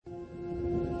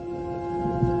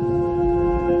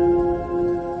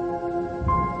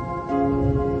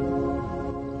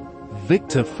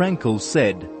Viktor Frankl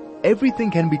said,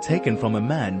 "Everything can be taken from a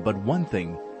man but one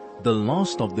thing, the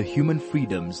last of the human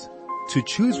freedoms. To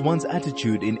choose one's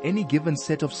attitude in any given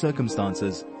set of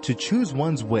circumstances, to choose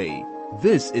one's way."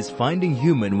 This is Finding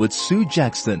Human with Sue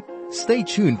Jackson. Stay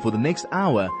tuned for the next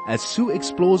hour as Sue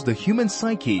explores the human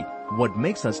psyche, what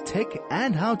makes us tick,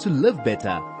 and how to live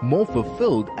better, more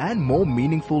fulfilled and more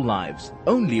meaningful lives.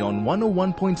 Only on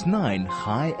 101.9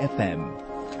 High FM.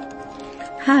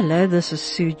 Hello, this is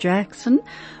Sue Jackson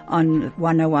on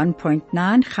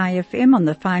 101.9 High FM on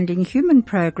the Finding Human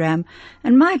program,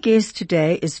 and my guest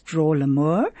today is Dror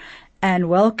Limor. And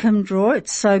welcome, Dror.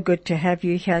 It's so good to have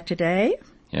you here today.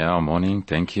 Yeah, morning.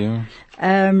 Thank you.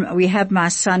 We have my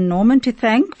son Norman to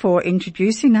thank for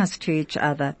introducing us to each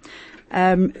other.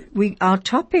 Our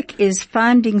topic is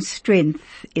finding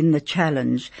strength in the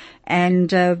challenge, and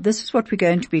this is what we're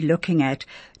going to be looking at.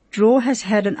 Dror has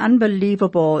had an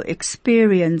unbelievable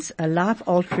experience, a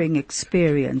life-altering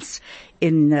experience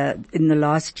in the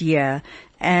last year,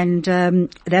 and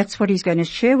that's what he's going to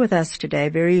share with us today.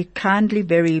 Very kindly,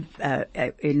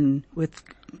 with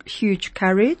huge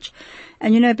courage.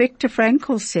 And you know, Viktor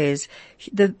Frankl says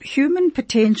the human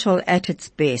potential at its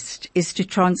best is to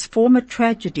transform a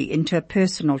tragedy into a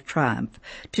personal triumph,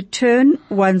 to turn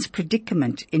one's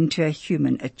predicament into a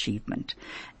human achievement.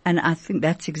 And I think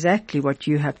that's exactly what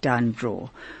you have done,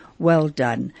 Dror. Well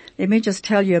done. Let me just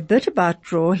tell you a bit about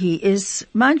Dror. He is,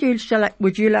 mind you,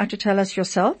 would you like to tell us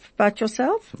about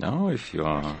yourself? No, if you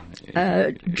are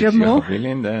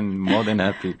willing, then more than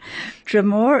happy.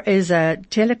 Limor is a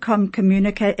telecom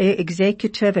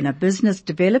executive and a business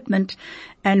development,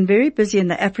 and very busy in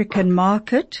the African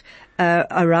market,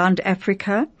 around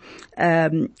Africa.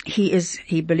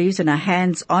 He believes in a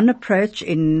hands-on approach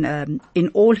in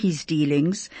all his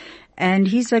dealings, and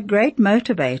he's a great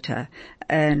motivator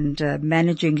and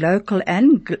managing local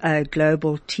and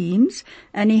global teams,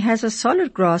 and he has a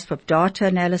solid grasp of data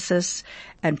analysis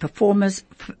and performance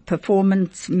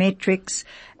metrics,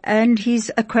 and he's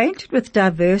acquainted with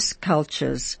diverse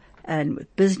cultures and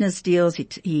with business deals.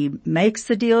 He makes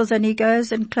the deals and he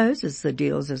goes and closes the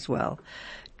deals as well.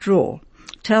 Dror,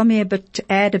 tell me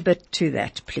add a bit to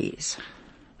that, please.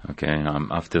 Okay.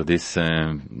 After this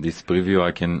preview,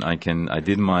 I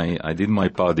did my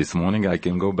part this morning. I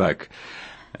can go back.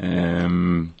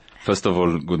 First of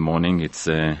all, good morning. It's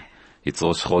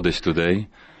Rosh Chodesh today.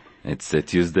 It's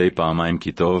Tuesday, Pa'amayim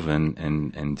Kitov,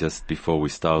 and just before we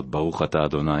start, Baruch Ata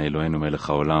Adonai Eloheinu melech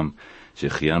haolam,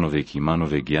 שהחיינו והקימנו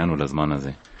והגיענו לזמן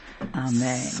הזה.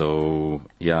 Amen. So,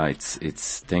 yeah,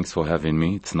 it's thanks for having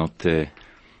me. It's not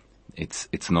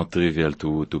trivial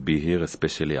to be here,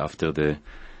 especially after the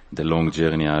long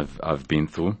journey I've been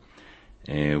through,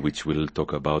 which we'll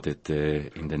talk about it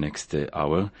in the next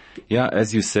hour. Yeah,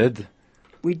 as you said,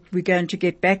 we're going to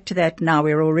get back to that now.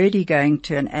 We're already going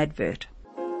to an advert.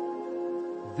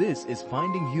 This is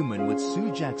Finding Human with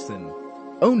Sue Jackson,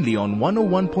 only on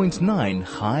 101.9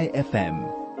 High FM.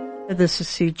 This is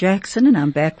Sue Jackson, and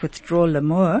I'm back with Dror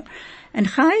Limor. And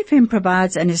High FM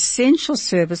provides an essential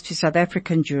service to South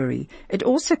African Jewry. It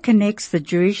also connects the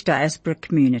Jewish diaspora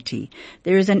community.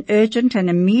 There is an urgent and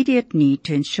immediate need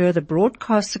to ensure the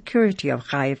broadcast security of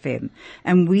High FM,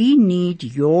 and we need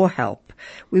your help.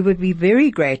 We would be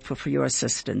very grateful for your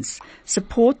assistance.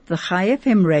 Support the High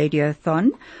FM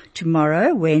Radiothon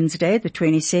tomorrow, Wednesday, the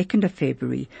 22nd of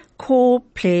February. Call,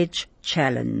 pledge,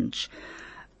 challenge.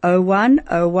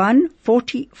 0101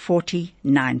 40 40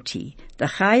 90. The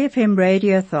High FM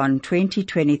Radiothon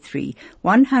 2023,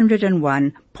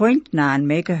 101.9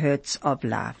 megahertz of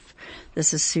life.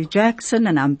 This is Sue Jackson,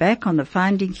 and I'm back on the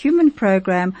Finding Human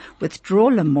program with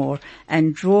Dror Limor,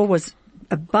 and Dror was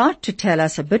about to tell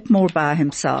us a bit more about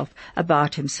himself.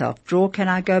 Dror, can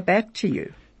I go back to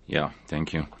you? Yeah,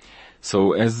 thank you.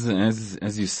 So as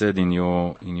you said in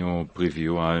your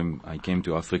preview, I came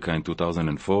to Africa in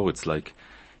 2004. It's like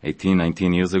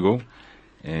 19 years ago.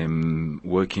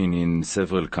 Working in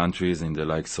several countries in the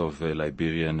likes of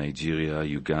Liberia, Nigeria,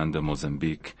 Uganda,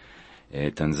 Mozambique,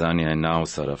 Tanzania, and now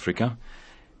South Africa.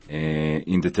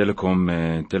 In the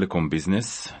telecom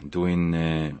business, doing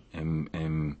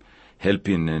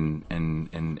helping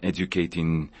and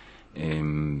educating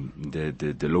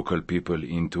the local people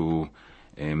into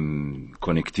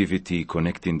connectivity,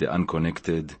 connecting the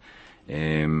unconnected.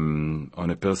 On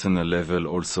a personal level,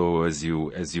 also, as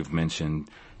you've mentioned,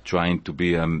 trying to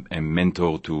be a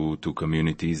mentor to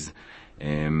communities,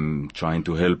 trying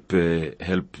to help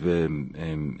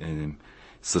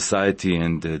society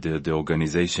and the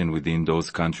organization within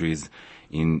those countries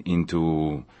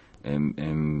into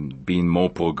being more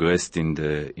progressed in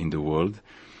the world.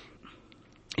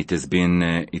 It has been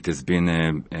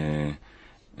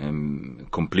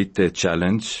complete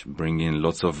challenge, bringing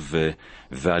lots of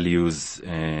values,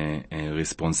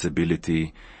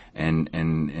 responsibility, and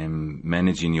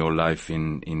managing your life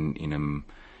in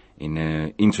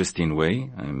an interesting way.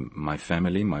 My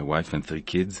family, my wife and 3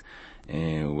 kids,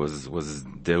 was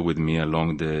there with me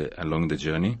along the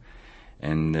journey.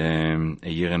 And a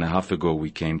year and a half ago, we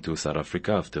came to South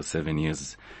Africa after 7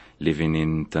 years living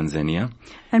in Tanzania.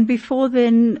 And before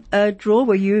then, Dror,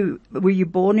 were you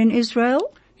born in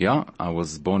Israel? Yeah, I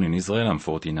was born in Israel. I'm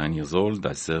 49 years old.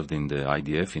 I served in the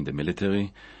IDF, in the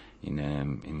military, in a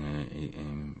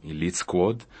elite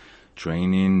squad,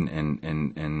 training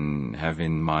and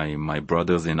having my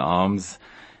brothers in arms,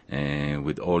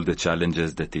 with all the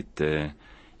challenges that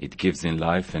it gives in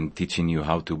life, and teaching you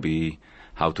how to be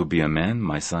a man.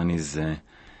 My son is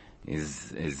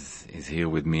here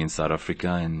with me in South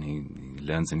Africa, and he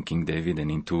learns in King David, and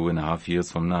in 2.5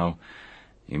 years from now,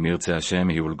 Im Yirtzeh Hashem,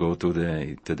 he will go to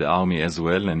the army as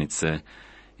well, and it's a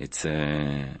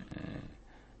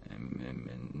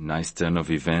nice turn of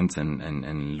events,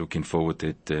 and looking forward to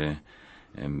it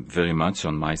very much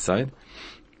on my side.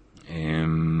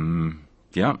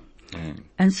 Yeah.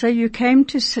 And so you came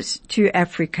to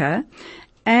Africa,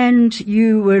 and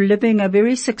you were living a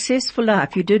very successful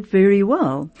life. You did very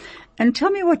well. And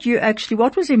tell me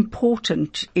what was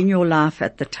important in your life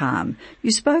at the time.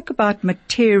 You spoke about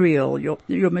material,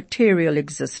 your material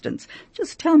existence.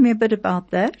 Just tell me a bit about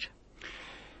that.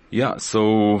 Yeah,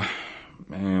 so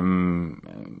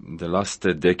the last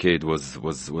decade was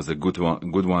a good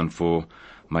one for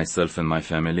myself and my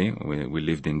family. We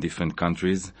lived in different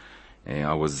countries.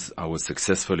 I was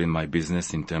successful in my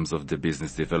business in terms of the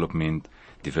business development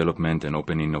and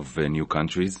opening of new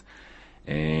countries.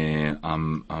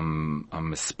 I'm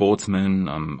a sportsman.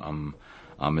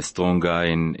 I'm a strong guy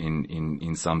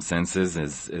in some senses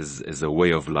as a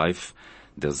way of life.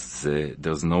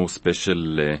 There's no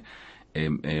special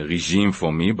regime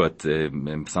for me, but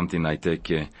something I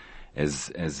take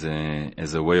as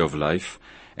a way of life.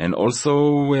 And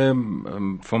also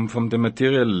from the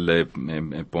material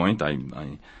point,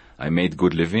 I made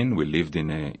good living. We lived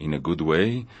in a good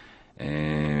way,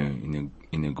 in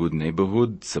a good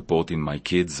neighborhood, supporting my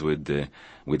kids with the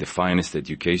finest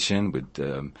education, with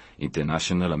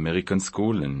international American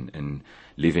school, and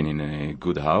living in a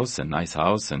good house, a nice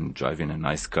house, and driving a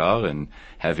nice car, and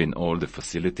having all the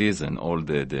facilities and all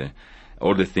the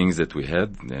things that we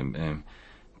had.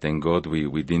 Thank God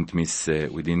we didn't miss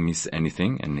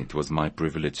anything, and it was my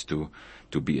privilege to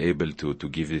be able to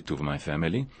give it to my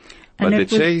family. But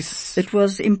it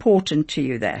was important to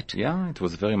you, that? Yeah, it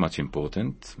was very much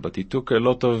important, but it took a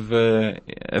lot of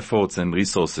efforts and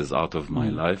resources out of my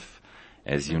life,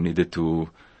 as you needed to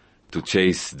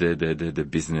chase the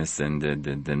business and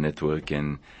the network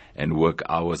and work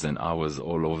hours and hours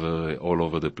all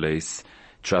over the place,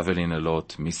 traveling a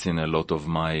lot, missing a lot of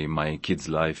my kids'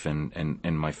 life and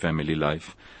my family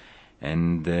life.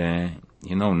 And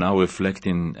now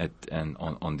reflecting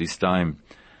on this time,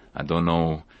 I don't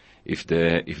know if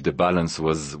the balance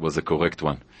was a correct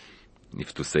one,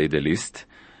 if to say the least.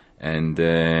 And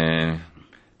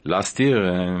last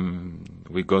year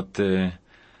we got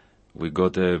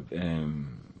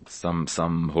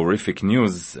some horrific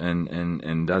news,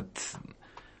 and that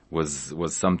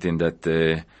was something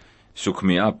that shook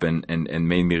me up and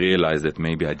made me realize that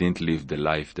maybe I didn't live the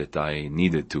life that I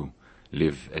needed to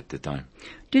live at the time.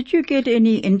 Did you get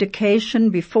any indication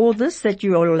before this that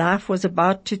your life was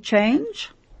about to change?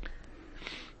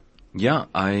 Yeah,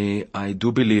 I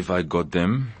do believe I got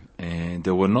them.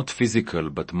 They were not physical,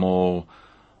 but more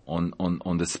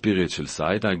on the spiritual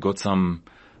side. I got some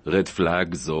red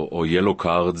flags or yellow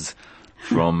cards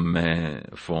from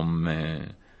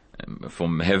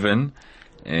heaven.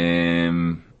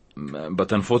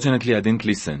 But unfortunately, I didn't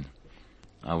listen.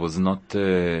 I was not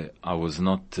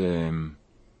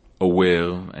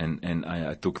aware, and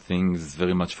I took things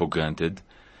very much for granted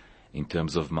in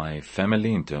terms of my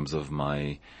family, in terms of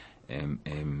my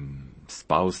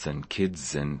spouse and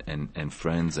kids and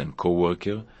friends and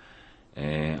co-worker.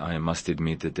 I must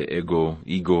admit that the ego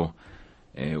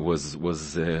was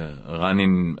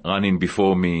running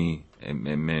before me.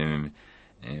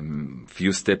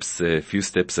 Few steps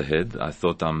ahead. I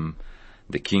thought I'm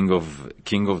the king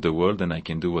of the world, and I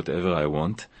can do whatever I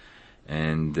want.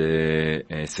 And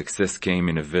success came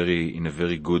in a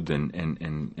very good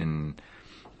and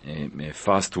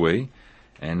fast way.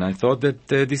 And I thought that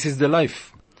this is the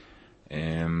life.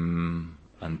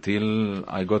 Until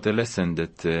I got a lesson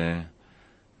that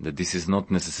this is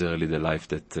not necessarily the life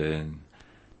that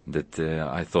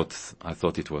I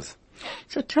thought it was.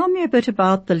 So tell me a bit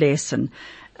about the lesson.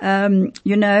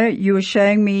 You were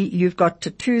showing me you've got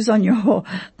tattoos on your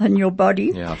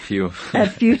body. Yeah, a few. A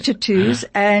few tattoos,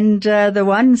 and the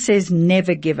one says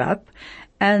never give up,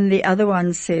 and the other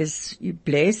one says you're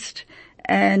blessed.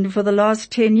 And for the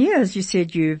last 10 years, you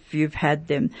said you've had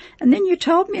them. And then you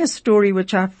told me a story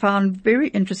which I found very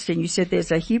interesting. You said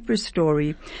there's a Hebrew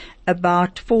story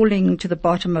about falling to the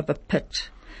bottom of a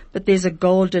pit, but there's a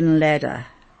golden ladder.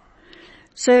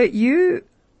 So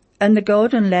and the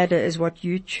golden ladder is what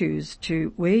you choose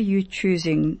where you're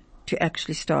choosing to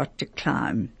actually start to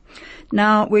climb.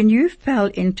 Now, when you fell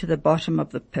into the bottom of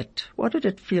the pit, what did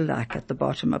it feel like at the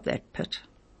bottom of that pit?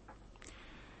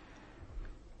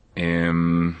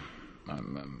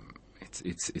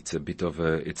 It's a bit of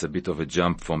a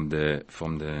jump from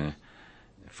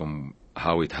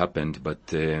how it happened,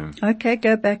 but okay,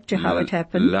 go back to how it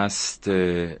happened. Last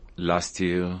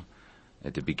year,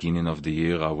 at the beginning of the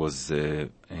year, I was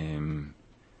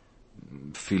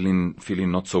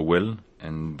feeling not so well,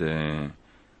 and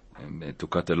to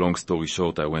cut a long story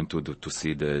short, I went to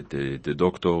see the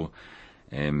doctor.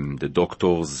 The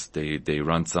doctors they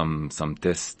ran some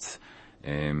tests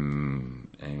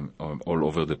all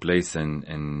over the place,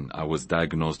 and I was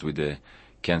diagnosed with a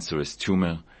cancerous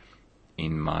tumor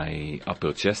in my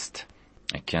upper chest,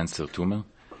 a cancer tumor.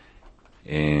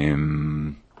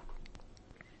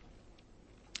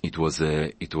 It was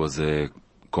a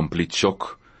complete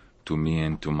shock to me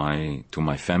and to my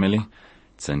family.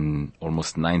 It's an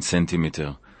almost 9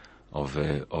 centimeter of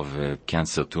a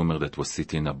cancer tumor that was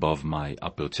sitting above my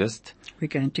upper chest. We're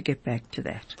going to get back to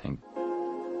that.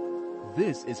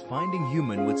 This is Finding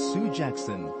Human with Sue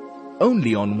Jackson,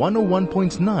 only on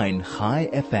 101.9 High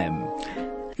FM.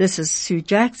 This is Sue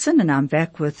Jackson, and I'm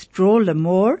back with Dror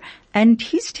Limor, and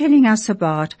he's telling us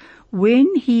about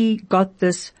when he got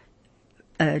this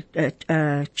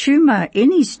tumor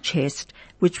in his chest,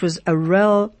 which was a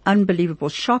real unbelievable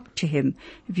shock to him.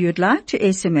 If you would like to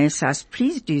SMS us,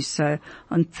 please do so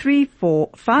on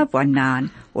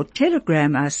 34519 or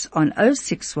telegram us on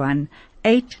 061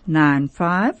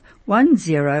 895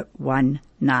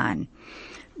 1019.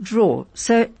 Dror,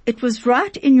 so it was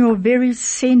right in your very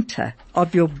center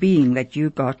of your being that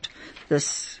you got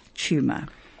this tumor.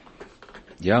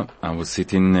 Yeah, I was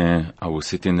sitting at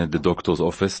the doctor's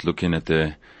office looking at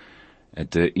the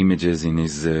images in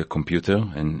his computer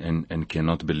and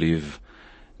cannot believe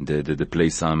the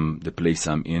place I'm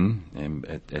in.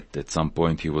 And at some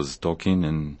point he was talking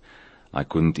and I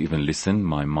couldn't even listen.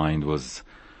 My mind was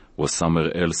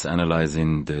somewhere else,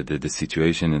 analyzing the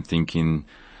situation and thinking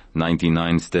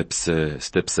 99 steps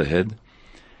ahead.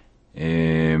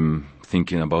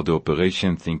 Thinking about the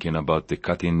operation, thinking about the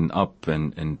cutting up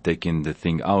and taking the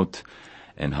thing out,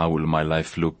 and how will my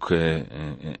life look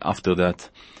after that.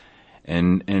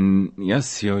 And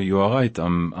yes, you are right.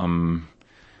 I'm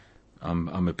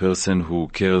a person who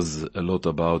cares a lot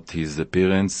about his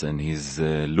appearance and his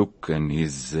look and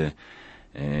his.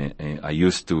 I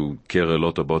used to care a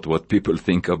lot about what people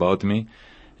think about me,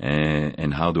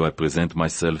 and how do I present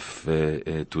myself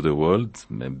to the world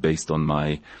based on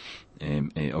my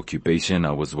occupation.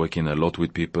 I was working a lot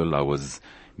with people. I was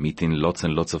meeting lots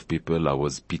and lots of people. I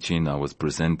was pitching. I was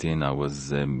presenting. I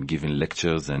was giving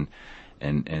lectures and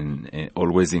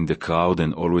always in the crowd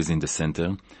and always in the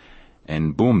center.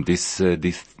 And boom, this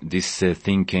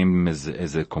thing came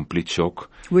as a complete shock.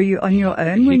 Were you on your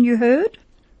own when you heard?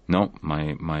 No,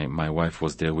 my wife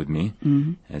was there with me,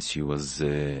 mm-hmm. as she was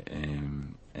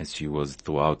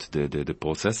throughout the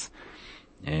process.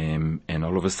 And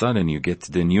all of a sudden you get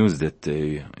the news that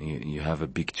you have a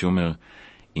big tumor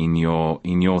in your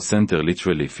center,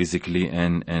 literally, physically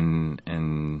and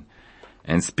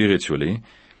spiritually.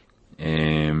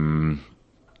 It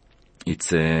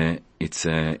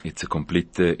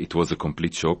was a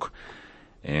complete shock.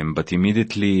 But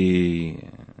immediately,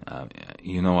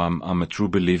 I'm a true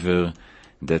believer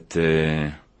that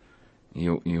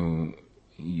you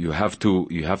have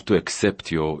to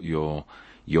accept your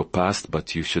past,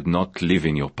 but you should not live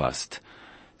in your past.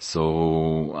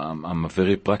 So I'm a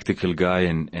very practical guy,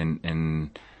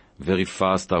 and very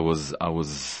fast I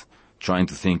was trying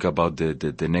to think about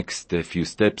the next few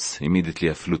steps. Immediately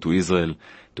I flew to Israel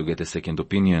to get a second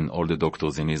opinion. All the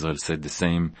doctors in Israel said the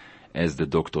same as the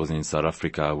doctors in South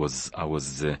Africa. I was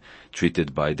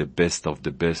treated by the best of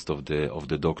the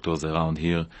doctors around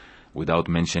here, without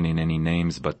mentioning any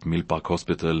names, but Mill Park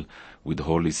Hospital with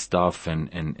all his staff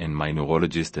and my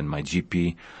neurologist and my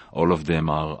GP, all of them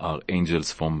are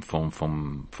angels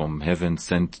from heaven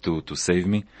sent to save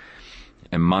me.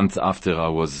 A month after I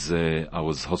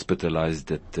was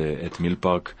hospitalized at Mill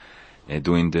Park,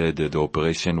 doing the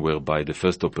operation, whereby the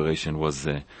first operation was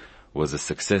a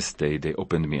success. They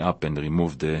opened me up and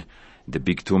removed the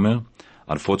big tumor.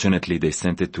 Unfortunately, they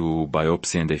sent it to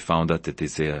biopsy and they found out that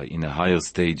it's in a higher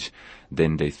stage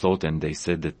than they thought, and they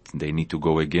said that they need to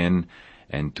go again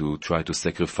and to try to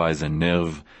sacrifice a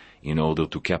nerve in order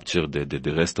to capture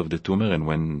the rest of the tumor.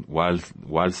 And whilst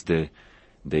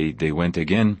they went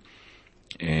again,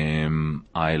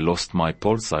 I lost my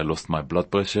pulse, I lost my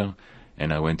blood pressure,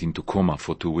 and I went into coma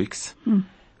for 2 weeks.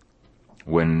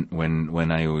 When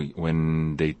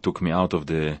they took me out of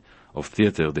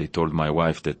theater, they told my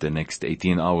wife that the next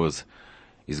 18 hours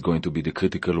is going to be the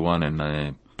critical one,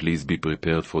 and please be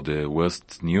prepared for the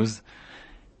worst news.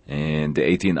 And the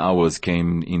 18 hours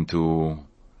came into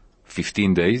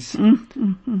 15 days.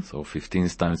 So 15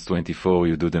 times 24,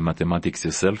 you do the mathematics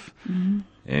yourself.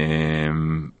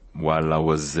 While I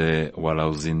was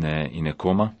in a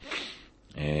coma,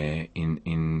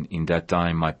 in that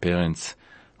time, my parents,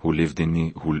 who is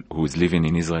living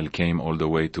in Israel, came all the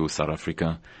way to South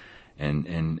Africa,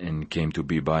 and came to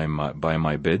be by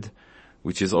my bed,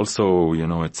 which is also,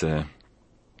 it's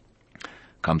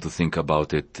come to think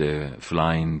about it,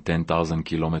 flying 10,000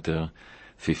 kilometers,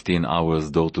 15 hours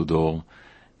door to door.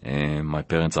 My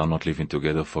parents are not living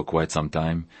together for quite some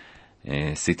time.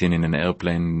 Sitting in an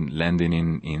airplane, landing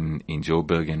in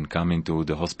Joburg, and coming to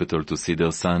the hospital to see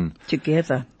their son.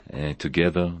 Together,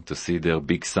 to see their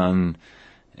big son,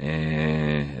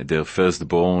 their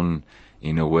firstborn,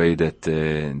 in a way that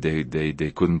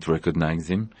they couldn't recognize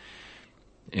him.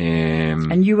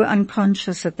 And you were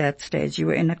unconscious at that stage. You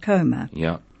were in a coma.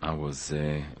 Yeah, I was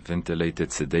ventilated,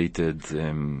 sedated,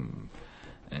 and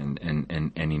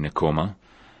in a coma.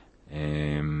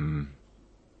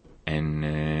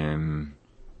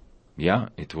 Yeah,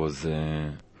 it was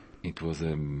a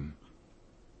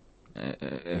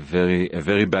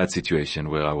very bad situation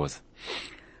where I was.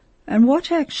 And what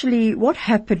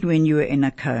happened when you were in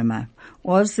a coma?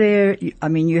 Was there,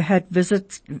 you had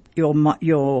visits,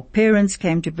 your parents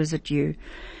came to visit you,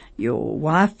 your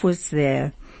wife was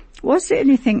there. Was there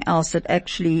anything else that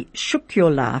actually shook your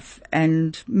life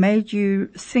and made you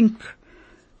think,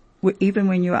 even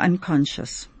when you were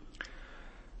unconscious?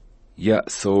 Yeah,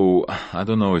 so I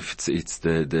don't know if it's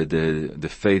the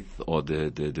faith or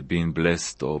the being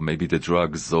blessed, or maybe the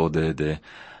drugs, or the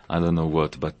I don't know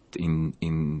what, but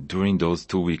during those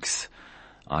 2 weeks,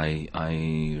 I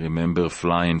remember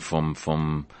flying from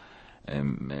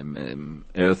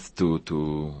earth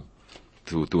to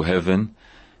heaven,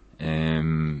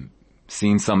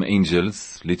 seeing some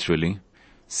angels, literally,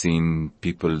 seeing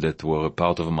people that were a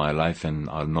part of my life and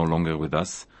are no longer with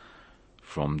us,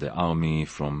 from the army,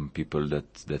 from people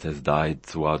that has died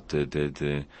throughout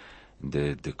the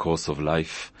course of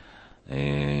life.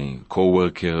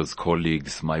 Co-workers,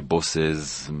 colleagues, my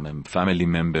bosses, family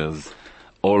members,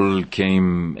 all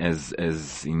came as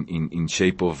in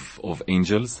shape of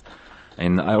angels.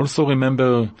 And I also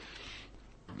remember,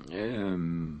 I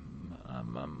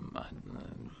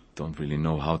don't really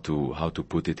know how to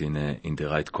put it in the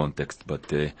right context,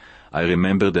 but I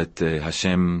remember that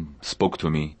Hashem spoke to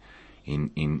me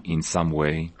in some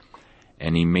way,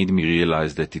 and he made me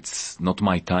realize that it's not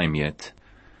my time yet.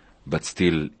 But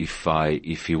still, if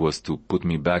he was to put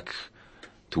me back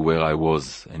to where I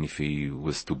was, and if he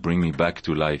was to bring me back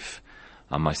to life,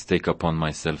 I must take upon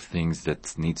myself things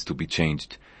that needs to be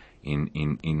changed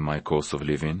in my course of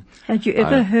living. Had you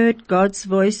ever heard God's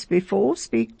voice before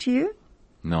speak to you?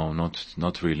 No,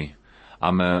 not really.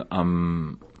 I'm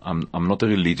not a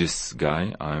religious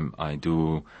guy. I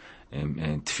do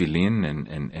tefillin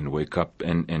and wake up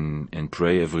and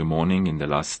pray every morning in the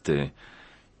last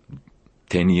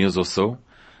 10 years or so.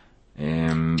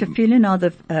 Tefillin are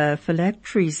the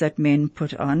phylacteries that men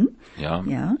put on. Yeah.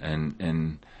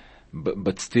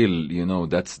 But still,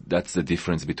 that's the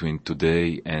difference between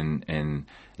today and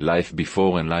life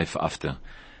before and life after.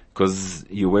 Because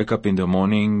you wake up in the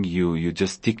morning, you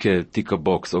just tick a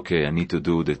box. Okay, I need to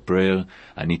do the prayer,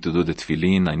 I need to do the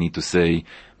tefillin, I need to say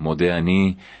Modeh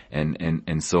Ani,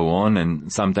 and so on. And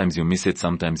sometimes you miss it,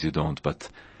 sometimes you don't. But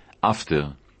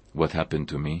after what happened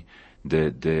to me,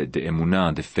 the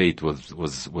emunah, the faith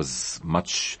was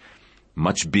much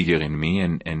bigger in me.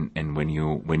 And when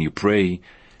you pray,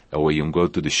 or when you go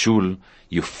to the shul,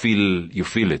 you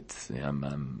feel it.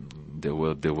 There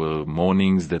were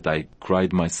mornings that I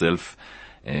cried myself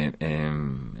and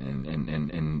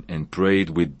prayed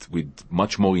with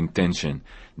much more intention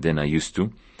than I used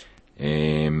to.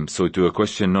 So to your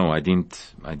question, no, I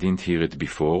didn't hear it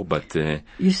before, but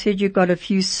you said you got a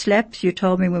few slaps. You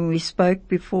told me when we spoke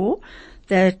before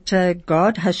that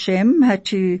God, Hashem, had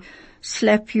to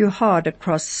slap you hard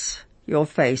across your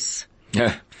face.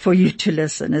 Yeah. for you to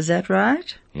listen. Is that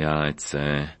right? Yeah, it's,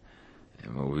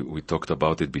 we talked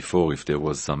about it before, if there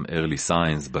was some early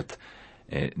signs, but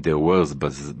there was,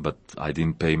 but I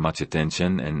didn't pay much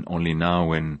attention, and only now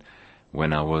when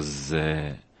I was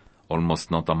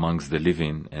almost not amongst the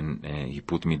living, and he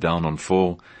put me down on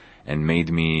 4 and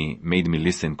made me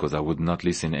listen, because I would not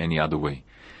listen any other way.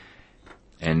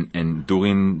 And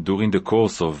during the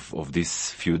course of these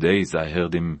few days, I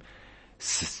heard him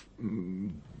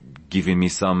giving me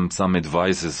some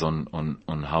advices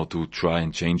on how to try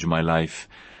and change my life,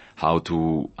 how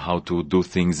to do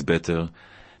things better.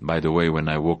 By the way, when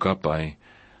I woke up, I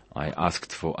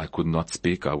asked for, I could not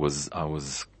speak. I was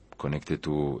connected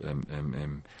to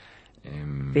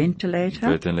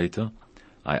ventilator.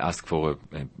 I asked for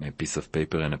a piece of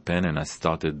paper and a pen, and I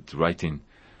started writing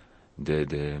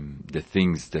the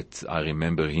things that I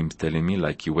remember him telling me.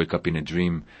 Like, you wake up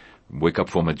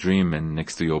from a dream, and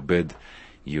next to your bed,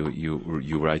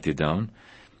 you write it down.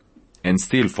 And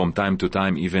still, from time to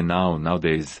time, even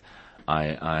nowadays,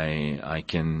 I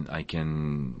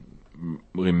can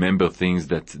remember things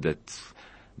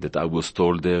that I was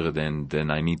told there.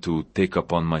 Then I need to take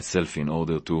upon myself in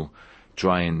order to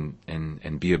try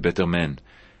and be a better man,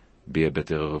 be a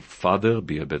better father,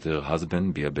 be a better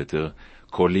husband, be a better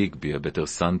colleague, be a better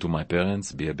son to my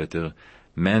parents, be a better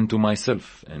man to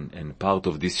myself. And part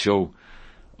of this show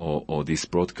or this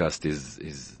broadcast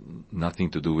is nothing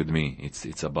to do with me.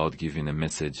 It's about giving a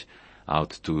message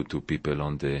out to people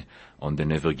on the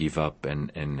never give up,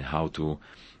 and how to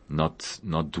not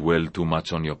dwell too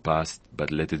much on your past,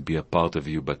 but let it be a part of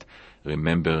you. But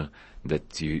remember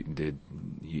that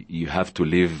you have to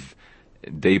live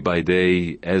day by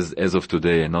day as of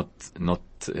today, and not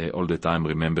all the time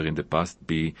remembering the past.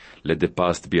 Let the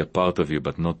past be a part of you,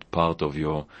 but not part of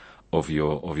your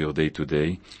day to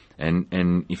day.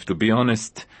 And if, to be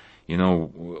honest,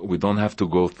 we don't have to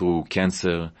go through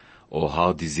cancer or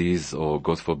heart disease or,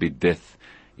 God forbid, death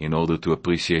in order to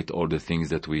appreciate all the things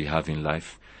that we have in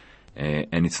life.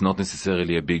 And it's not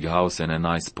necessarily a big house and a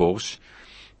nice Porsche,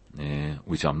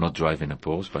 which I'm not driving a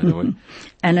Porsche, by the way.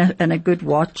 and a good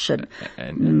watch.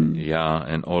 Yeah,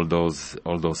 and all those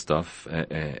stuff.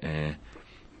 A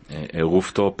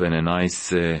rooftop and a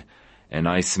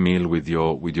nice meal with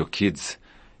your kids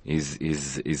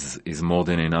is more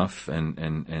than enough,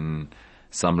 and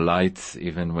some light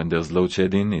even when there's load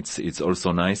shedding, it's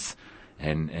also nice,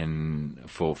 and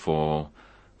for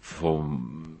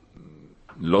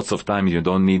lots of time you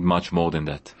don't need much more than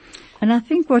that. And I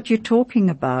think what you're talking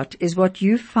about is what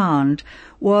you found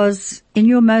was in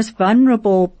your most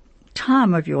vulnerable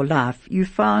time of your life. You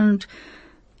found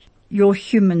your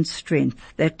human strength,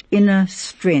 that inner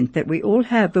strength that we all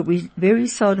have, but we very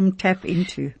seldom tap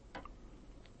into.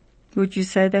 Would you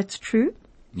say that's true?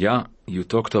 Yeah, you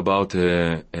talked about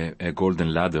a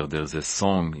golden ladder. There's a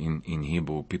song in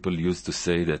Hebrew. People used to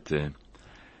say that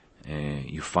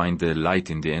you find the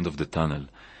light in the end of the tunnel.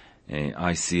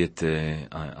 I see it.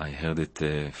 I heard it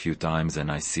a few times, and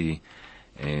I see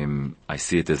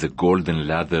it as a golden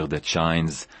ladder that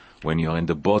shines when you're in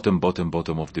the bottom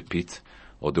of the pit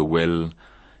or the well,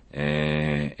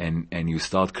 and you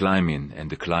start climbing, and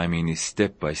the climbing is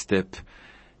step by step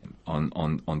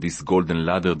on this golden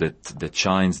ladder that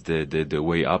shines the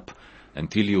way up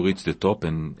until you reach the top.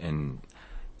 And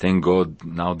thank God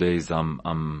nowadays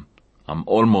I'm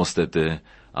almost at the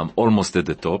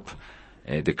top.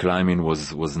 The climbing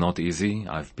was not easy.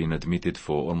 I've been admitted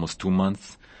for almost 2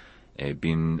 months,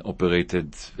 been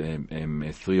operated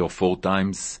 3 or 4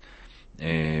 times,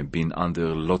 been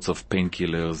under lots of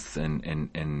painkillers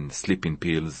and sleeping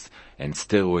pills and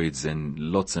steroids and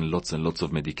lots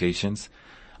of medications.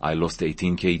 I lost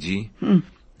 18 kg.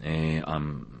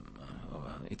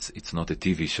 It's not a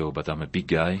TV show, but I'm a big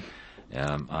guy.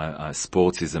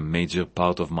 Sports is a major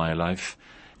part of my life,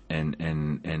 and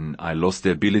I lost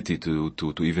the ability to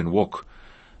even walk.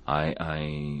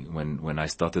 When I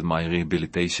started my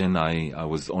rehabilitation, I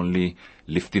was only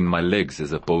lifting my legs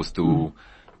as opposed to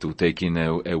taking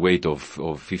a weight of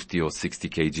 50 or 60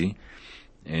 kg.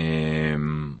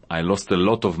 I lost a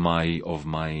lot of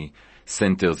my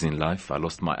centers in life. I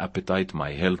lost my appetite,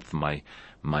 my health, my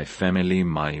family,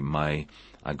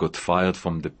 I got fired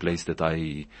from the place that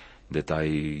I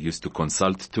used to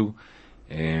consult to.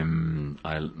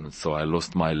 So I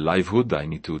lost my livelihood. I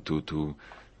need to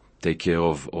take care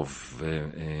of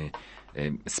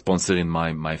sponsoring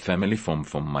my family from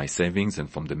my savings and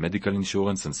from the medical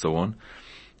insurance and so on.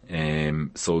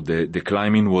 So the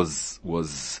climbing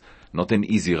was not an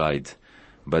easy ride,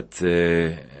 but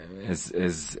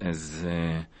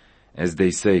as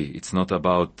they say, it's not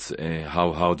about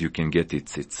how hard you can get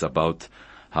it. It's about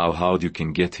how hard you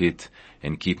can get hit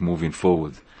and keep moving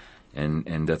forward.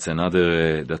 And that's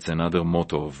another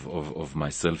motto of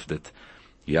myself, that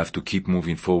you have to keep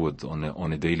moving forward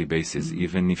on a daily basis,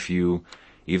 even if you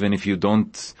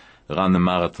don't run a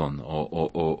marathon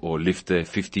or lift a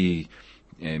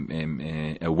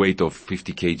weight of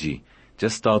 50 kg.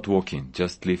 Just start walking.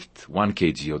 Just lift 1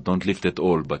 kg, or don't lift at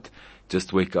all, but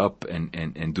just wake up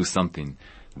and do something.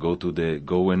 Go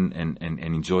and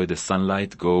enjoy the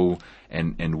sunlight. Go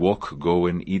and walk. Go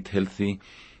and eat healthy.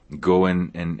 Go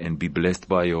and be blessed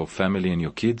by your family and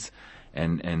your kids.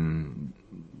 And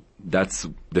that's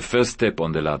the first step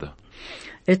on the ladder.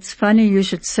 It's funny you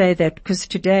should say that, because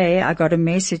today I got a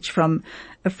message from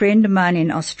a friend of mine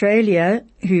in Australia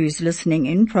who's listening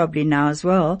in probably now as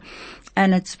well.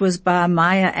 And it was by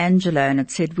Maya Angelou, and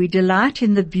it said, "We delight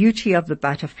in the beauty of the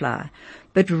butterfly,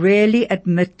 but rarely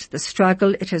admit the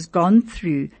struggle it has gone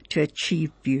through to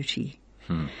achieve beauty."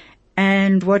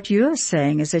 And what you're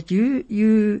saying is that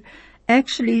you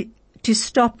actually, to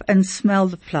stop and smell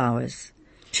the flowers,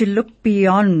 to look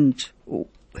beyond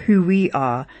who we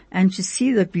are and to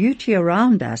see the beauty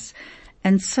around us.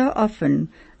 And so often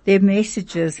there are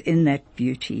messages in that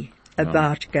beauty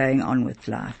about going on with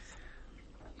life.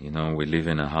 We live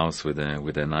in a house with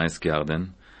a nice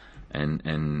garden,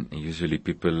 and usually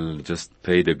people just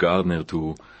pay the gardener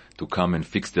to come and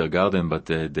fix their garden, but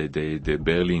they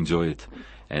barely enjoy it.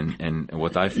 And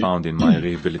what I found in my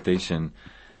rehabilitation,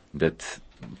 that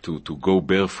to go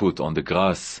barefoot on the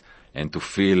grass and to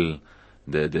feel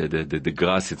the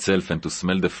grass itself, and to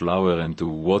smell the flower and to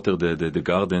water the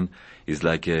garden, is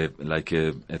like a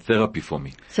therapy for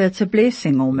me. So it's a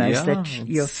blessing almost that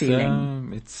you're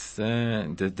feeling. It's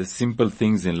the simple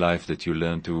things in life that you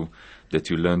learn to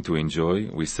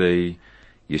enjoy. We say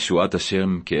Yeshuat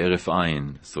Hashem ke'eref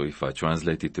ayin. So if I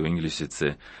translate it to English, it's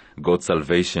God's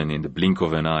salvation in the blink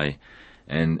of an eye.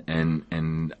 And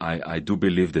I do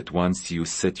believe that once you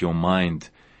set your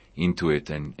mind into it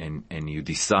and you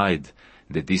decide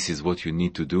that this is what you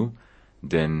need to do,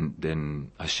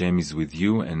 then Hashem is with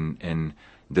you, and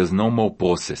there's no more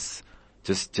process.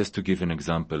 Just to give an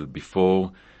example,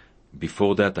 before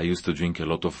that I used to drink a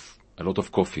lot of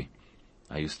coffee.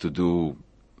 I used to do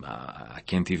I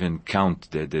can't even count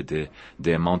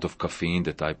the amount of caffeine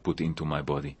that I put into my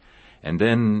body. And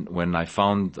then when I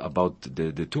found about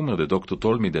the tumor, the doctor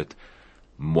told me that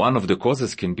one of the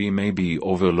causes can be maybe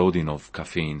overloading of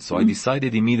caffeine. So I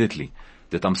decided immediately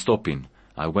that I'm stopping.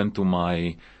 I went to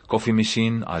my coffee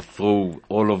machine. I threw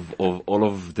all of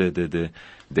the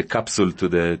capsule to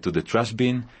the trash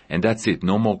bin, and that's it.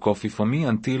 No more coffee for me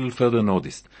until further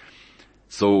notice.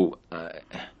 So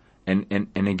and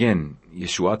again,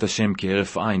 Yeshuat Hashem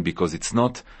ke'eref ayin, because it's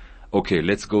not okay.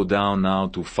 Let's go down now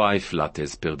to 5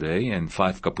 lattes per day and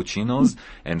 5 cappuccinos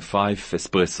and 5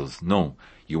 espressos. No,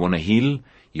 you want to heal.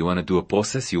 You want to do a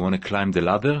process. You want to climb the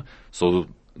ladder. So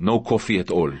no coffee at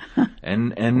all.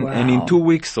 And in 2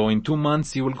 weeks or in 2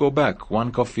 months, you will go back.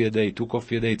 1 coffee a day, 2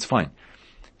 coffee a day, it's fine.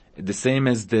 The same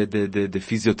as the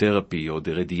physiotherapy or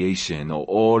the radiation or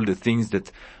all the things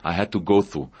that I had to go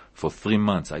through. For 3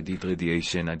 months, I did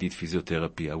radiation, I did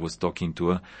physiotherapy. I was talking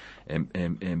to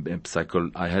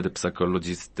I had a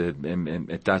psychologist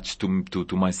attached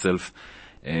to myself.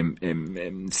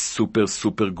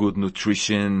 Super good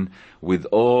nutrition with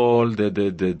all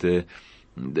the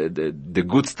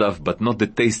good stuff, but not the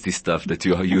tasty stuff that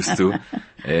you are used to.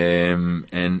 And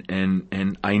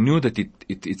I knew that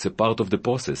it's a part of the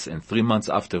process. And 3 months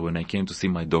after, when I came to see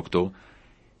my doctor,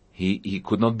 he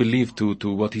could not believe to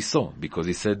what he saw, because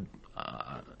he said,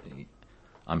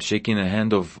 I'm shaking a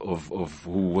hand of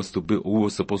who was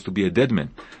supposed to be a dead man.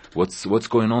 What's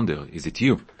going on there? Is it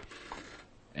you?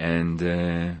 And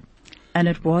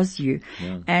it was you.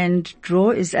 Yeah. And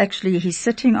Dror is actually, he's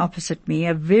sitting opposite me,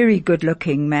 a very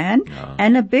good-looking man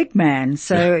and a big man.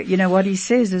 So, what he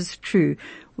says is true.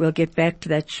 We'll get back to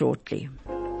that shortly.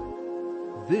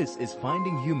 This is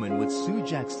Finding Human with Sue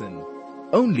Jackson,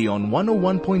 only on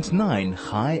 101.9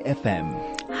 High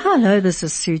FM. Hello, this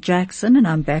is Sue Jackson, and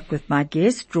I'm back with my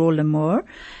guest, Dror Limor,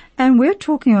 and we're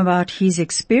talking about his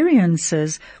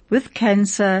experiences with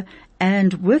cancer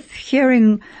and with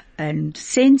hearing and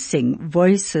sensing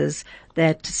voices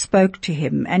that spoke to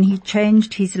him, and he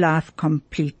changed his life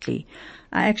completely.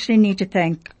 I actually need to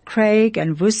thank Craig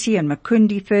and Vusi and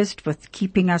Makundi first for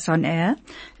keeping us on air.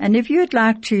 And if you'd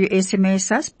like to SMS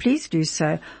us, please do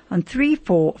so on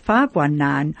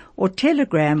 34519 or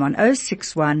Telegram on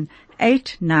 061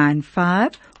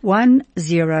 895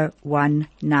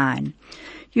 1019.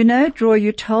 Dror,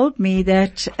 you told me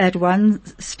that at one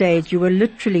stage you were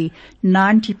literally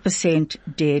 90%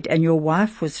 dead, and your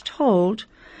wife was told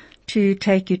to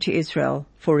take you to Israel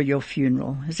for your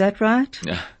funeral. Is that right?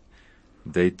 Yeah.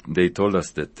 They told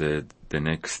us that the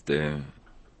next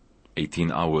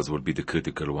 18 hours will be the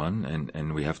critical one,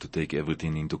 and we have to take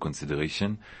everything into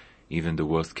consideration, even the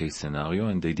worst case scenario,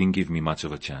 and they didn't give me much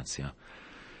of a chance, yeah.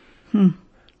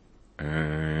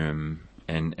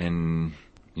 And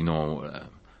you know,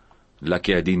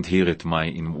 lucky I didn't hear it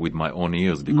with my own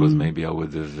ears, because maybe I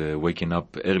would have waken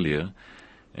up earlier.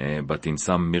 But in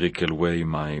some miracle way,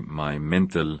 my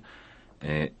mental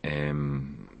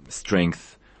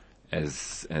strength,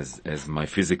 as my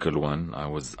physical one, I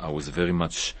was very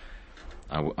much,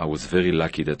 I was very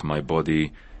lucky that my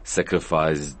body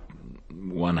sacrificed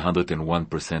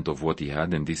 101% of what he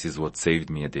had, and this is what saved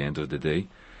me at the end of the day.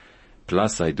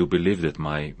 Plus, I do believe that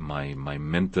my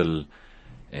mental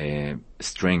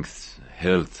strength,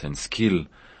 health, and skill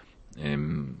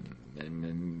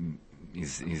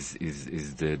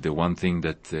is the one thing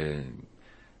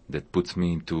that puts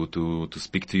me to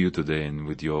speak to you today and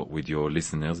with your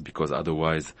listeners, because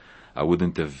otherwise I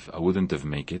wouldn't have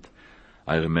make it.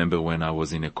 I remember when I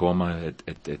was in a coma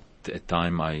at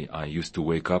time I used to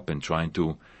wake up and trying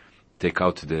to take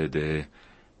out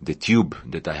the tube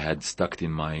that I had stuck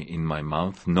in my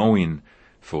mouth, knowing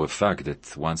for a fact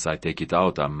that once I take it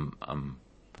out, I'm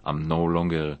no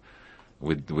longer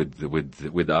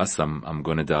with us. I'm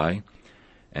gonna die,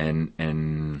 and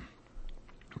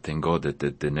thank God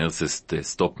that the nurses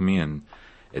stopped me, and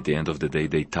at the end of the day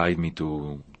they tied me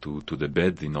to the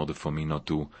bed in order for me not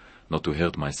to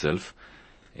hurt myself.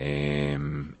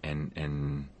 And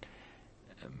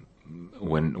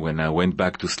when I went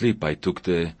back to sleep, I took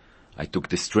the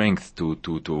strength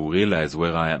to realize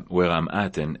where I'm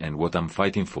at and what I'm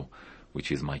fighting for,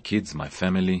 which is my kids, my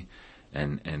family,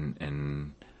 and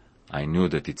I knew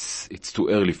that it's too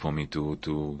early for me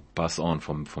to pass on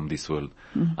from this world.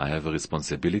 I have a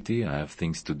responsibility. I have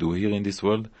things to do here in this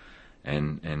world,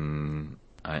 and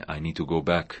I need to go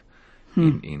back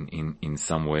in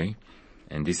some way.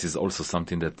 And this is also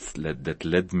something that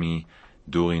led me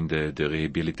during the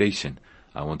rehabilitation.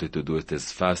 I wanted to do it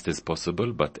as fast as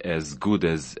possible, but as good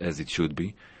as it should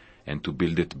be, and to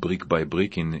build it brick by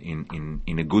brick in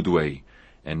a good way,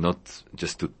 and not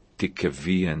just to tick a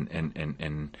V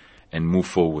and move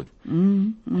forward.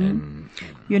 And,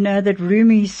 you know that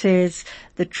Rumi says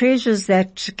the treasures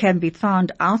that can be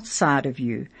found outside of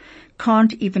you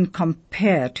can't even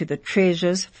compare to the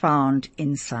treasures found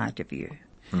inside of you.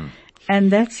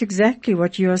 And that's exactly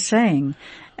what you're saying.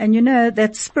 And you know,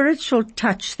 that spiritual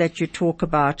touch that you talk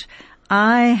about,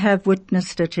 I have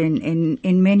witnessed it in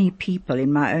many people,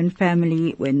 in my own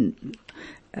family, when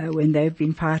they've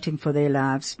been fighting for their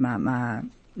lives, my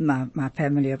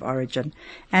family of origin,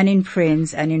 and in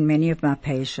friends and in many of my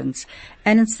patients.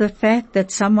 And it's the fact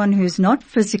that someone who's not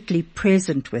physically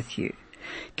present with you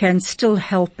can still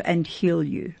help and heal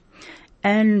you.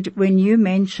 And when you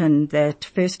mentioned that,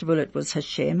 first of all, it was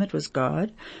Hashem, it was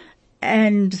God,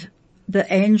 and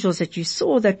the angels that you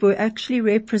saw that were actually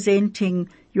representing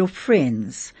your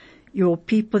friends, your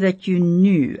people that you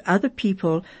knew, other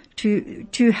people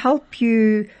to help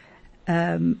you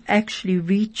actually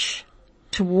reach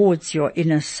towards your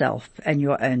inner self and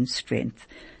your own strength.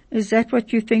 Is that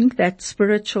what you think that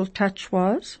spiritual touch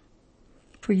was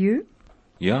for you?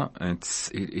 Yeah,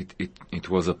 it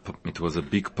was a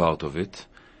big part of it.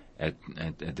 At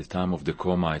the time of the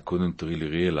coma, I couldn't really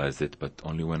realize it, but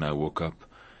only when I woke up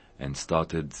and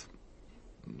started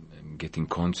getting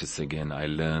conscious again, I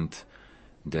learned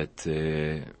that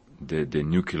the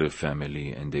nuclear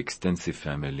family and the extensive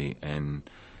family and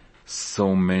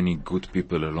so many good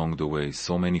people along the way,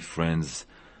 so many friends,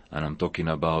 and I'm talking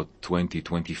about 20,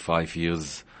 25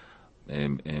 years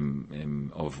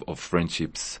of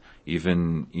friendships,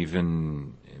 even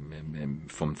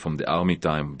from the army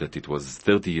time, that it was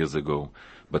 30 years ago,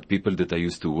 but people that I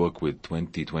used to work with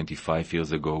 20, 25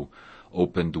 years ago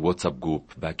opened WhatsApp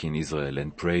group back in Israel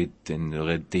and prayed and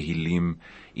read Tehillim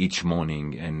each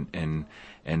morning,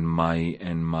 and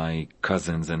my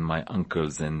cousins and my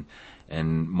uncles and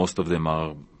most of them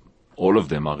all of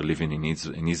them are living in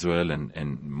Israel,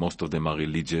 and most of them are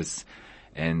religious,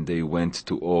 and they went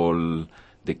to all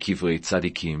the Kivrei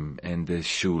Tzadikim and the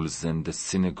shuls and the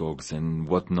synagogues and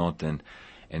whatnot, and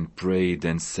prayed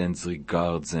and sent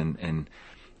regards and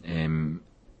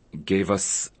gave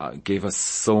us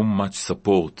so much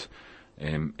support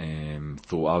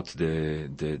throughout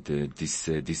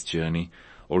this journey.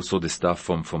 Also, the staff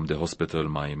from the hospital,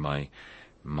 my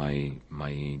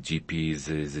GP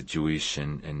is a Jewish,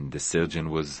 and the surgeon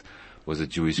was a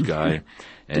Jewish guy.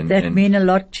 Did that mean a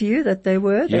lot to you that they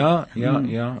were? Yeah.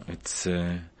 It's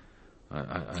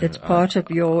It's part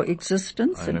of your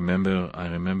existence. I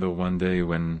remember one day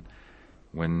when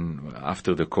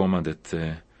after the coma that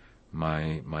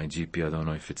my GP, I don't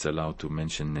know if it's allowed to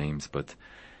mention names, but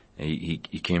he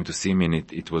came to see me, and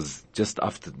it was just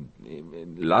after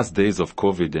last days of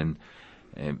COVID,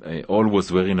 and all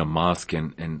was wearing a mask,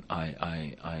 and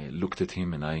I looked at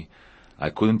him, and I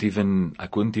couldn't even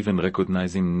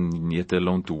recognize him, yet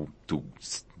alone to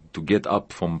get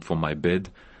up from my bed.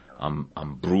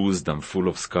 I'm bruised, I'm full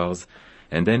of scars.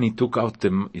 And then he took off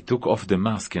the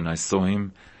mask, and I saw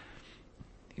him.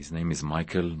 His name is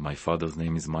Michael. My father's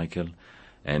name is Michael.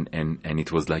 And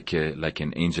it was like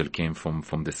an angel came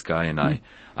from the sky, and I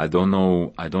don't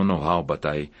know how, but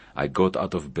I got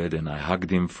out of bed and I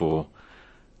hugged him for,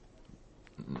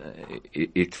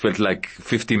 it felt like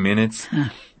 50 minutes.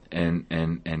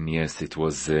 And yes, it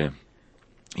was a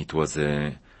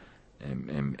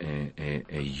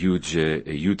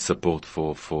huge support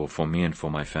for me and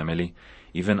for my family.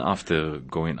 Even after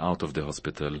going out of the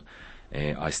hospital,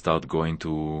 I started going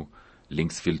to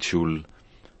Linksfield Shul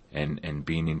and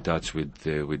being in touch with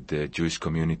the Jewish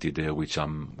community there, which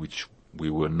we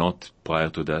were not prior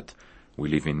to that. We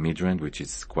live in Midrand, which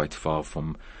is quite far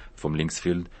from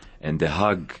Linksfield, and the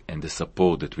hug and the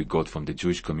support that we got from the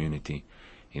Jewish community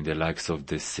in the likes of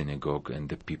the synagogue and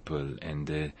the people and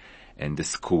the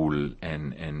school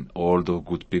and all the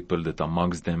good people that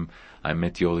amongst them I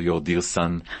met your dear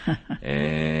son.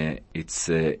 It's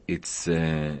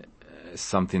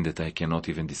something that I cannot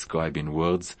even describe in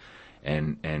words,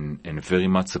 and very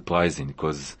much surprising,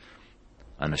 because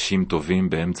anashim tovim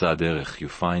be'emtza haderech, you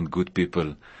find good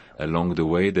people along the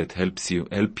way that help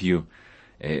you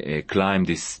climb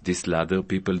this ladder,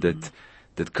 people that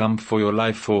come for your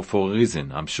life for a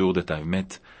reason. I'm sure that I've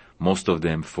met most of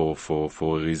them for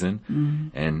a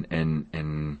reason.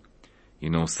 And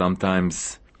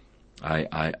sometimes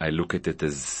I look at it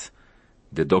as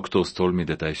the doctors told me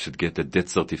that I should get a death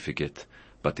certificate,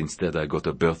 but instead I got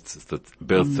a birth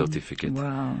certificate.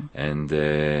 Wow. And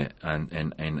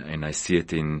I see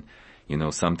it in,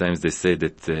 sometimes they say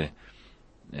that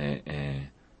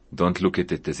don't look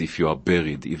at it as if you are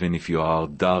buried, even if you are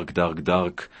dark,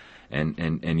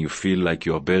 and you feel like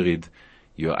you are buried,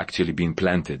 you are actually being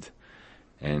planted.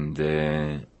 And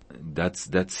it's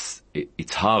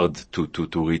hard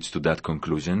to reach to that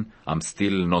conclusion. I'm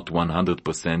still not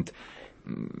 100%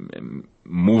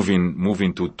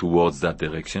 moving towards that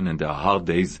direction, and there are hard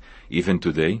days even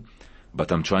today,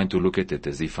 but I'm trying to look at it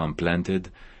as if I'm planted,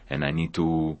 and I need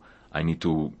to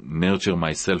nurture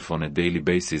myself on a daily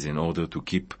basis in order to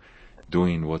keep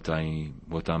doing what I'm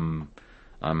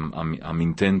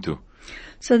intent to.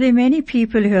 So there are many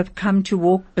people who have come to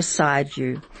walk beside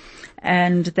you,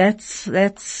 and that's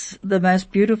the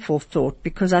most beautiful thought,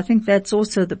 because I think that's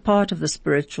also the part of the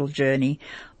spiritual journey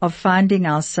of finding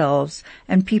ourselves,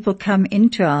 and people come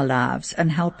into our lives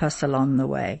and help us along the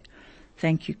way.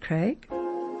 Thank you, Craig.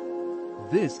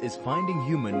 This is Finding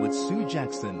Human with Sue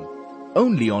Jackson,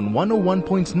 only on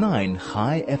 101.9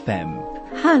 High FM.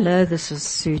 Hello, this is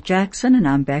Sue Jackson, and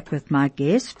I'm back with my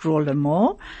guest, Dror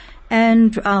Limor.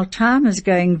 And our time is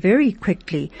going very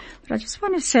quickly. But I just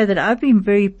want to say that I've been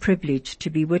very privileged to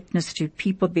be witness to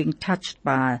people being touched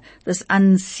by this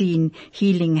unseen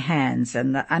healing hands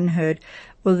and the unheard,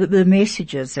 well, the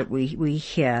messages that we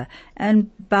hear,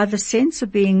 and by the sense of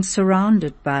being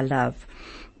surrounded by love.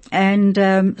 And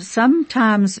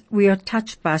sometimes we are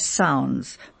touched by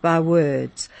sounds, by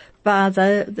words, by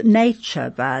the nature,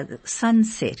 by the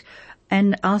sunset,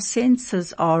 and our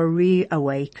senses are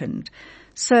reawakened.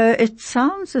 So it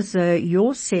sounds as though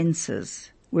your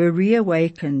senses were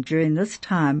reawakened during this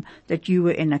time that you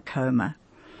were in a coma.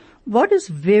 What is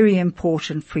very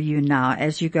important for you now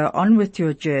as you go on with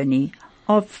your journey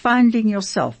of finding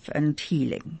yourself and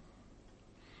healing?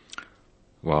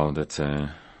 Wow, that's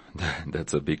a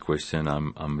big question.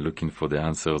 I'm looking for the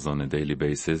answers on a daily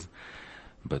basis.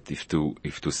 But if to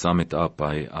sum it up,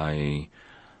 I'm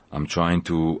trying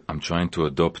to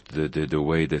adopt the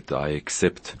way that I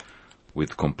accept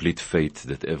with complete faith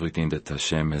that everything that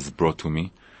Hashem has brought to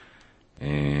me,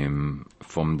 from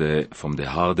the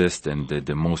hardest and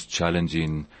the most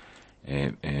challenging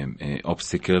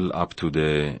obstacle up to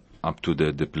the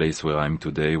place where I'm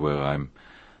today, where I'm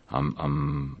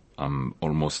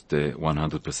almost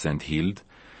 100% healed.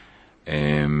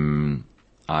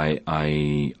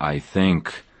 I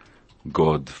thank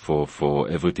God for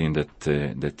everything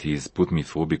that He's put me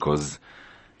through, because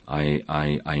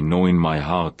I know in my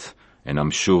heart, and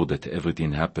I'm sure that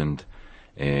everything happened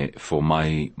for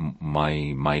my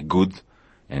good,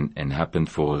 and happened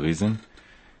for a reason.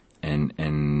 And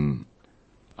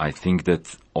I think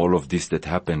that all of this that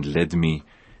happened led me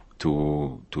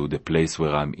to the place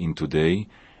where I'm in today,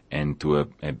 and to a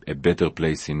better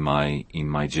place in my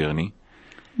journey.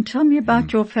 And tell me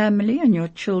about your family and your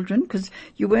children, because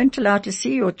you weren't allowed to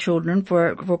see your children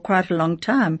for quite a long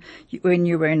time when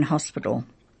you were in hospital.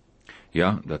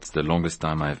 Yeah, that's the longest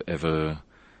time I've ever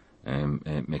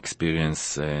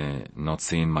experienced not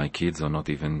seeing my kids or not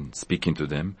even speaking to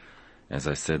them. As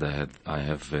I said, I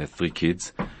have 3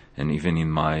 kids, and even in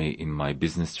my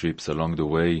business trips along the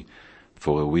way,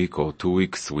 for a week or 2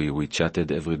 weeks, we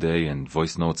chatted every day, and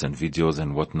voice notes and videos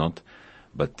and whatnot.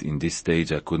 But in this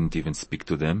stage, I couldn't even speak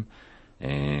to them.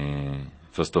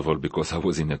 First of all, because I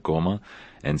was in a coma,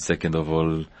 and second of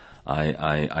all,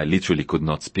 I literally could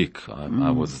not speak.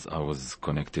 I was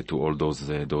connected to all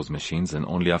those machines, and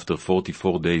only after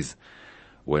 44 days,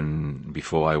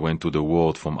 before I went to the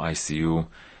ward from ICU,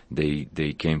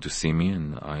 they came to see me,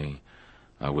 and I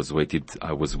was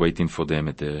waiting for them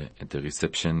at the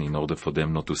reception in order for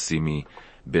them not to see me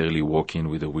barely walking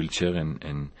with a wheelchair,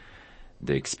 and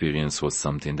the experience was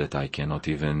something that I cannot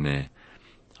even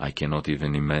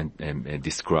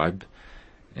describe.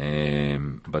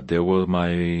 But they were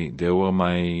my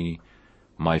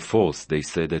force. They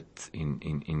said that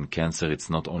in cancer, it's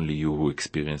not only you who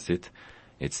experience it,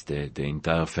 it's the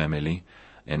entire family.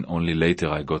 And only later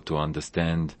I got to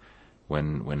understand,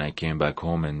 when I came back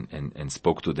home and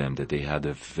spoke to them, that they had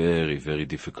a very, very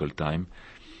difficult time.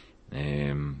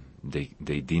 They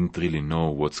didn't really know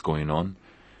what's going on,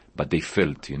 but they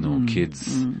felt,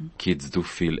 kids do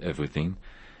feel everything.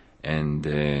 And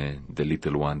the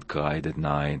little one cried at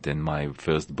night, and my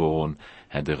firstborn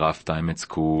had a rough time at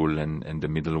school, and the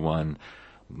middle one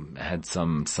had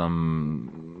some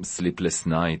sleepless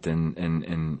night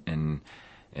and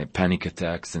panic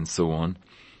attacks and so on.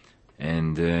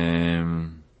 And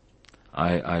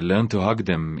I learned to hug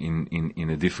them in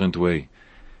a different way.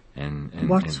 And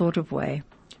what sort of way?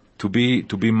 To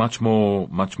be much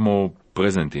more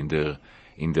present in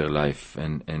their life,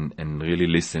 and really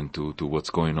listen to what's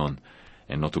going on,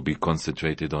 and not to be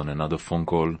concentrated on another phone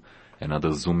call,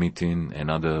 another Zoom meeting,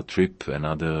 another trip,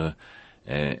 another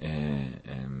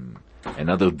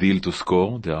deal to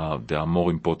score. There are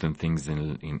more important things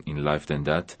in life than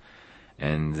that,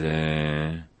 and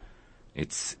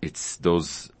it's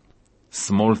those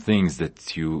small things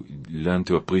that you learn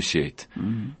to appreciate.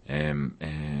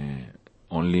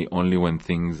 Only when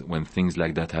things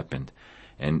like that happened.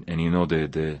 And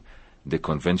the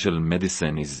conventional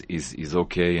medicine is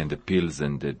okay, and the pills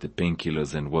and the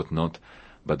painkillers and whatnot,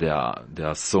 but there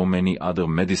are so many other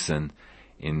medicines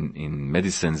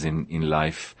in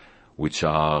life which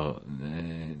are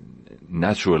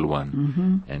natural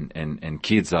one, and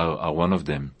kids are one of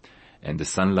them, and the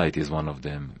sunlight is one of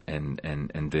them, and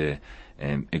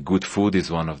a good food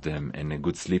is one of them, and a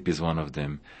good sleep is one of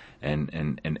them,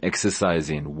 and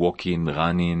exercising, walking,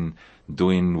 running,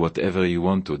 doing whatever you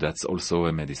want to, that's also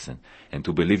a medicine. And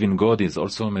to believe in God is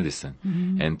also a medicine.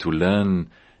 And to learn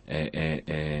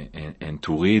and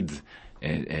to read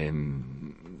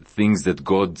things that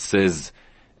God says,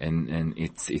 and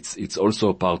it's also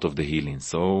a part of the healing.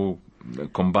 So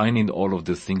combining all of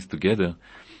these things together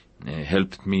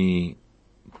helped me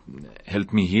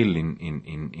heal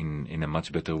in a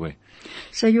much better way.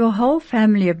 So your whole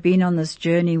family have been on this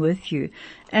journey with you,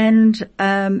 and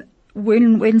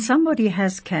when somebody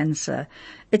has cancer,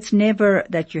 it's never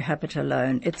that you have it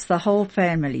alone. It's the whole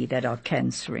family that are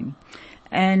cancering.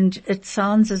 And it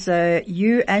sounds as though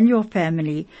you and your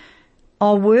family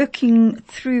are working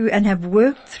through and have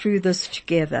worked through this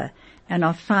together and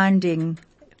are finding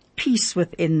peace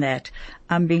within that.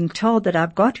 I'm being told that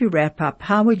I've got to wrap up.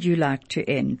 How would you like to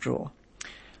end, Dror?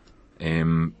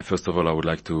 First of all, I would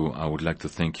like to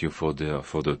thank you for the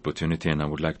opportunity, and I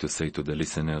would like to say to the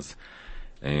listeners,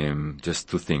 just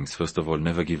 2 things. First of all,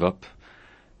 never give up.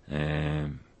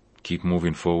 Keep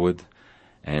moving forward.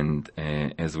 And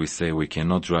as we say, we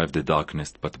cannot drive the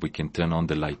darkness, but we can turn on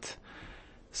the light.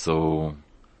 So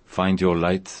find your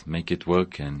light, make it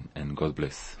work, and God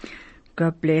bless.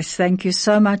 God bless. Thank you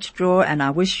so much, Dror, and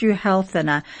I wish you health,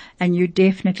 and you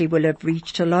definitely will have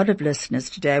reached a lot of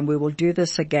listeners today, and we will do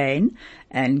this again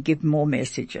and give more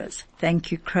messages.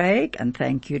 Thank you, Craig, and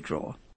thank you, Dror.